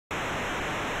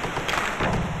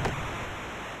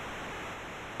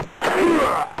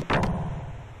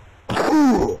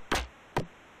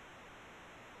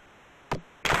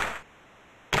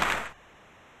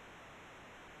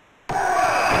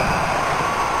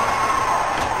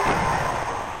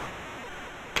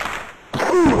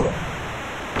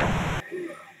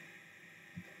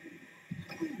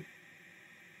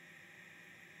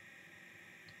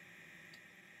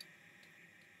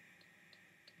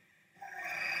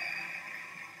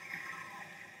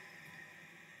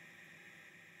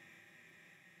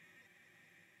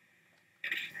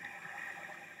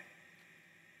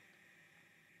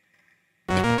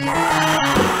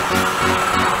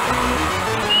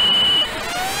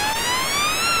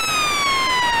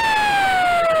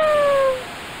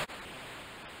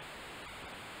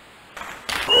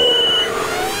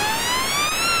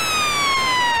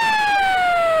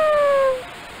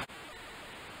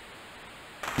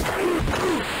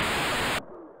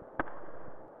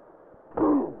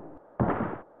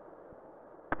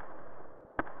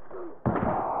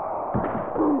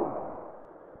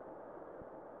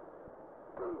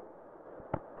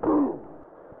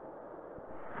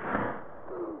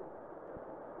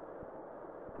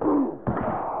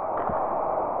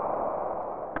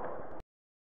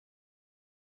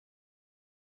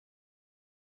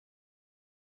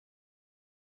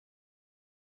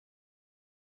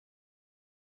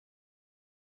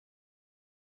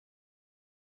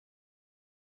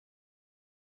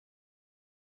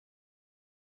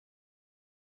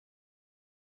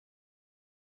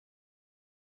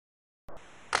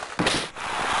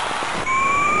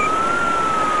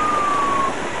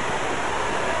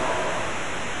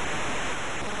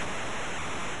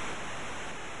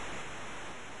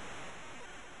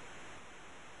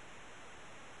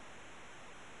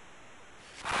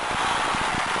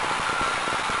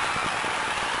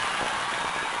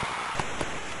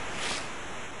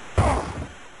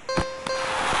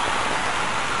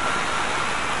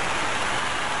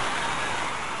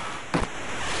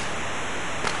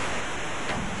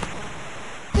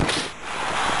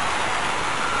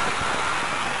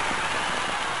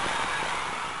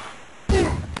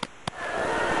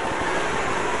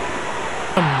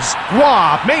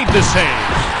Robb made the save.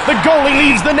 The goalie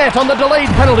leaves the net on the delayed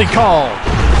penalty call.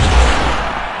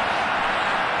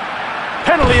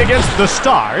 Penalty against the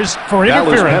Stars for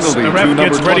interference. The ref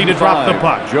gets ready to drop the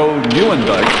puck. Joe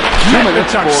Nieuwendyk, 2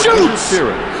 minutes for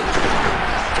interference.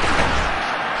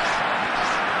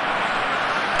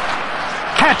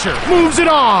 Hatcher moves it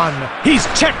on. He's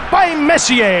checked by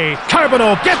Messier.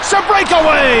 Carbonneau gets a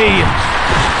breakaway.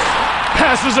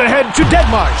 Passes ahead to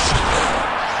Deadmarsh.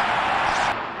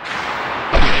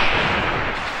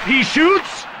 He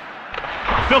shoots.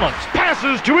 Phillips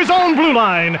passes to his own blue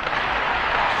line.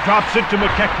 Drops it to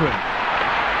McEachran.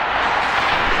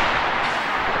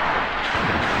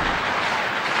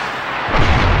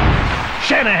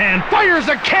 Shanahan fires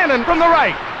a cannon from the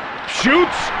right.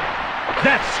 Shoots.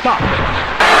 That's stopped.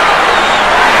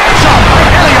 Shot by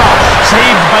Elliott.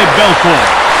 Saved by Belfour.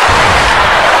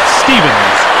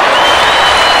 Stevens.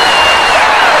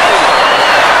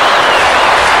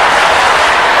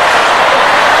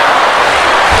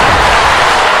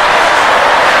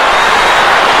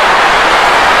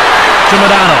 To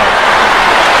Modano.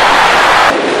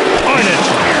 Arnott.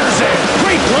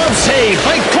 Great glove save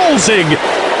by Kolzig.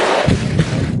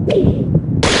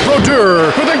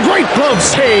 Brodeur for the great glove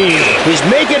save. He's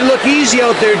making it look easy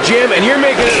out there, Jim, and you're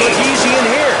making it look easy in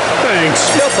here.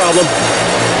 Thanks. No problem.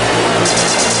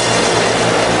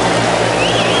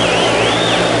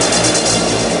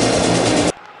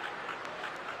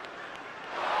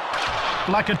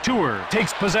 Lacouture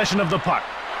takes possession of the puck.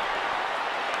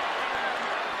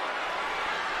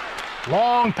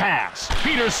 Long pass.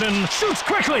 Peterson shoots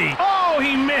quickly. Oh,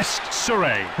 he missed.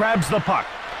 Surrey grabs the puck.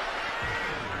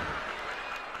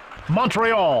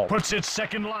 Montreal puts its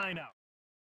second line out.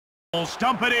 Will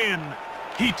stump it in.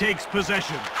 He takes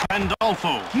possession.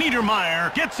 Pandolfo.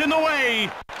 Niedermeyer gets in the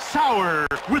way. Sauer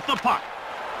with the puck.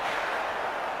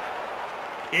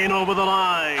 In over the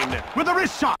line with a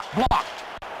wrist shot. Blocked.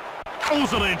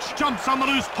 Ozelich jumps on the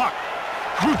loose puck.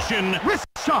 Kruchin wrist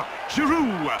shot.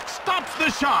 Giroux stops the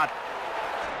shot.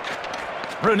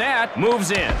 Brunette moves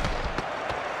in.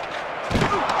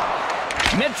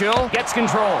 Mitchell gets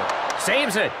control.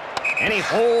 Saves it. And he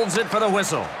holds it for the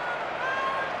whistle.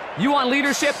 You want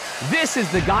leadership? This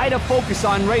is the guy to focus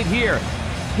on right here.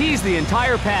 He's the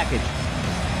entire package.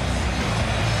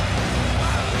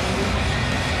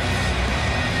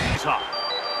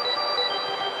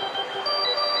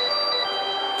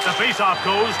 The faceoff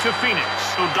goes to Phoenix.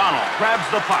 O'Donnell grabs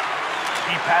the puck.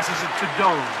 He passes it to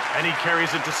Doan, and he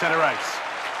carries it to center ice.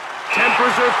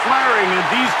 Tempers are flaring, and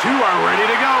these two are ready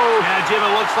to go. Yeah, Jim,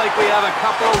 it looks like we have a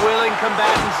couple of willing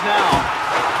combatants now.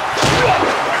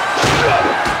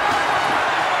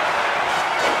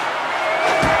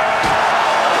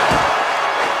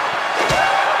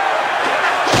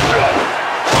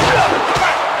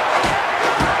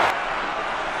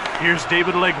 Here's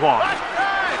David Legwand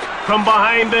from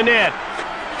behind the net.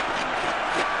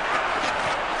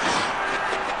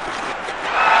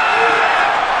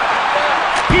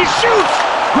 He shoots!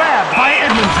 Grabbed by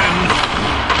Edmonton.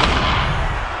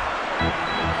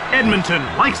 Edmonton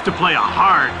likes to play a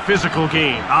hard, physical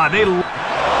game.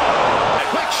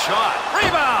 Quick shot.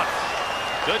 Rebound.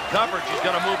 Good coverage. He's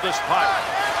going to move this puck.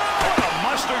 What a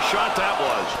monster shot that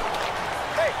was.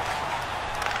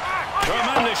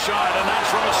 Tremendous shot, and that's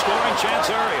from a scoring chance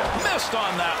area. Missed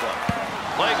on that one.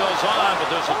 Play goes on, but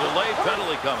there's a delayed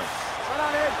penalty coming.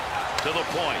 To the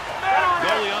point.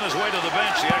 Goalie on his way to the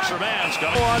bench. The extra man's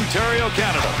got Ontario,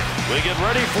 Canada. We get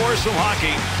ready for some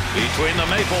hockey between the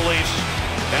Maple Leafs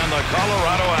and the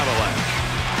Colorado Avalanche.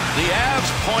 The Avs'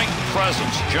 point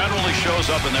presence generally shows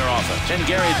up in their offense. And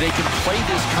Gary, they can play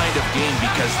this kind of game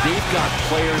because they've got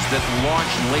players that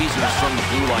launch lasers from the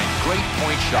blue line. Great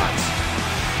point shots.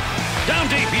 Down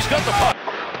deep, he's got the puck.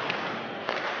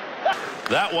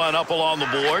 That one up along the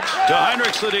boards to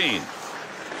Heinrich Sedin.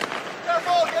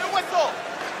 Careful, get a whistle.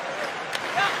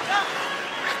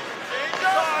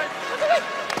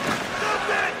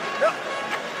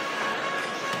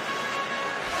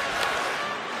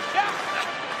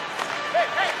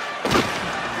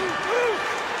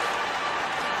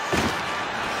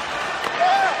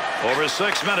 Over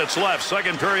 6 minutes left,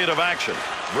 second period of action.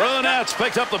 Brunette's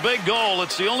picked up the big goal.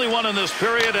 It's the only one in this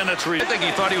period, and it's... I think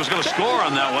he thought he was going to score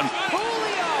on that one.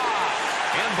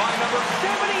 And by number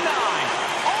 79,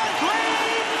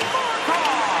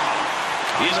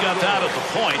 He's got that at the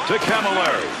point to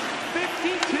Camilleri.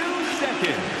 52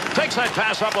 seconds. Takes that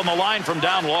pass up on the line from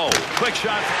down low. Quick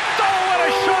shot. Oh, what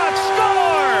a shot!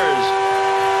 Scores!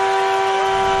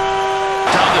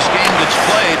 How this game gets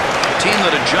played, the team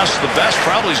that adjusts the best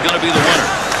probably is going to be the winner.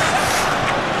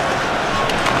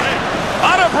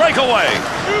 On a breakaway.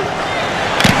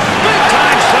 Big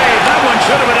time save. That one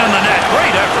should have been in the net.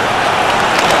 Great effort.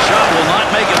 Shot will not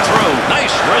make it through. Nice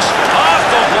wrist off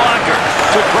the blocker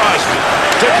to Crosby.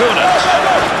 To Kunitz.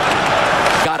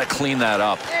 Got to clean that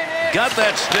up. Got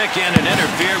that stick in and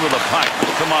interfered with a puck.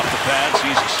 Will come off the pads.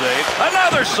 Easy save.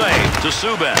 Another save to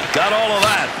Subban. Got all of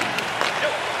that.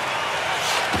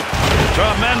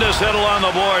 Tremendous hit along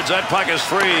the boards. That puck is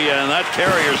free, and that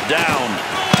carrier's down.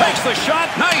 Takes the shot.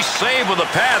 Nice save with a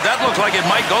pad. That looked like it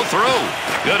might go through.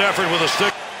 Good effort with a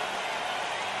stick.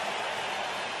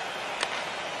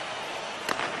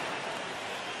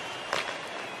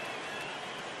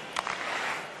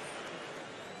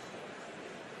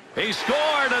 He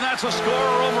scored, and that's a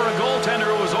scorer over a goaltender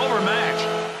who was overmatched.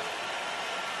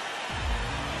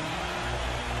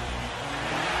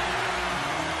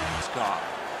 Scott.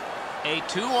 A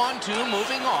 2-on-2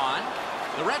 moving on.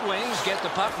 The Red Wings get the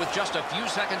puck with just a few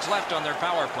seconds left on their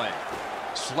power play.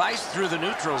 Sliced through the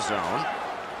neutral zone.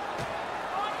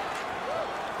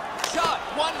 Shot.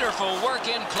 Wonderful work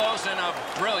in close and a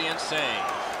brilliant save.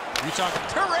 You talk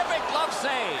terrific glove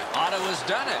save. Ottawa's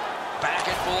done it. Back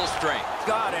at full strength.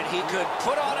 Got it. He could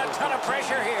put on a ton of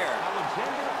pressure here.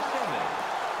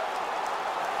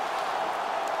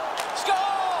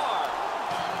 Score!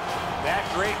 That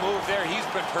great move there, he's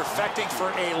been perfecting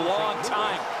for a long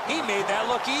time. He made that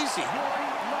look easy.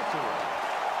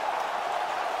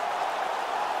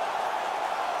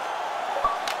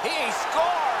 He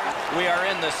scores! We are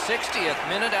in the 60th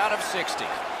minute out of 60.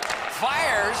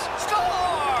 Fires.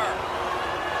 Score!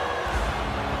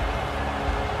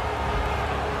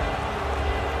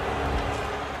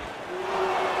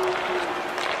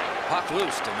 Puck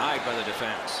loose, denied by the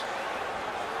defense.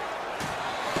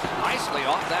 Nicely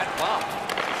off that bump.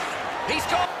 He's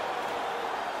gone.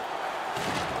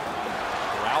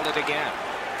 Corralled it again.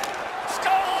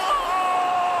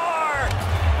 Score!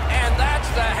 And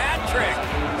that's the hat trick.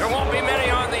 There won't be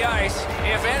many on the ice,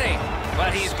 if any,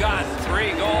 but he's got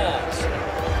 3 goals.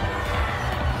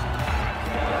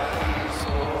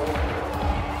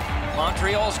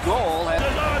 Montreal's goal has...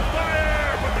 Is on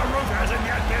fire, but the roof hasn't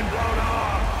yet been blown off.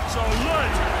 So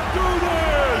let's do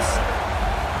this!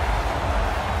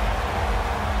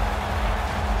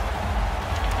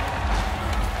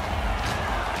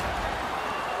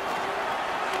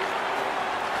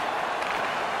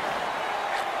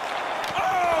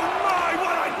 Oh my,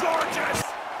 what a gorgeous!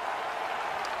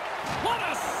 What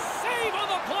a save on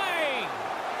the play!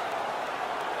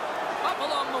 Up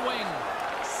along the wing.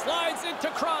 Slides into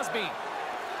Crosby.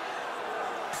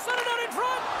 Sent it out in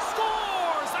front.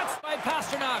 Scores! That's by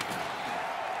Pasternak.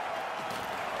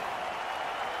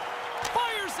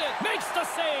 Fires it. Makes the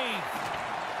save.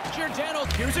 Giordano.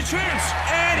 Here's a chance.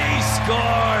 And he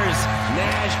scores.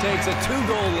 Nash takes a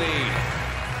 2-goal lead.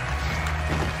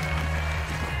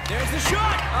 There's the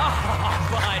shot. Oh,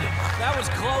 bud. That was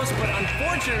close, but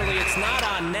unfortunately, it's not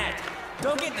on net.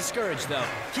 Don't get discouraged, though.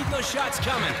 Keep those shots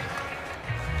coming.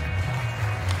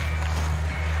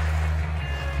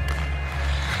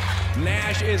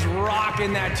 Nash is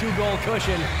rocking that 2-goal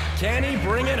cushion. Can he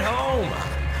bring it home?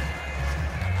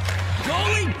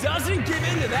 Goalie doesn't give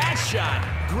in to that shot.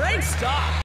 Great stop.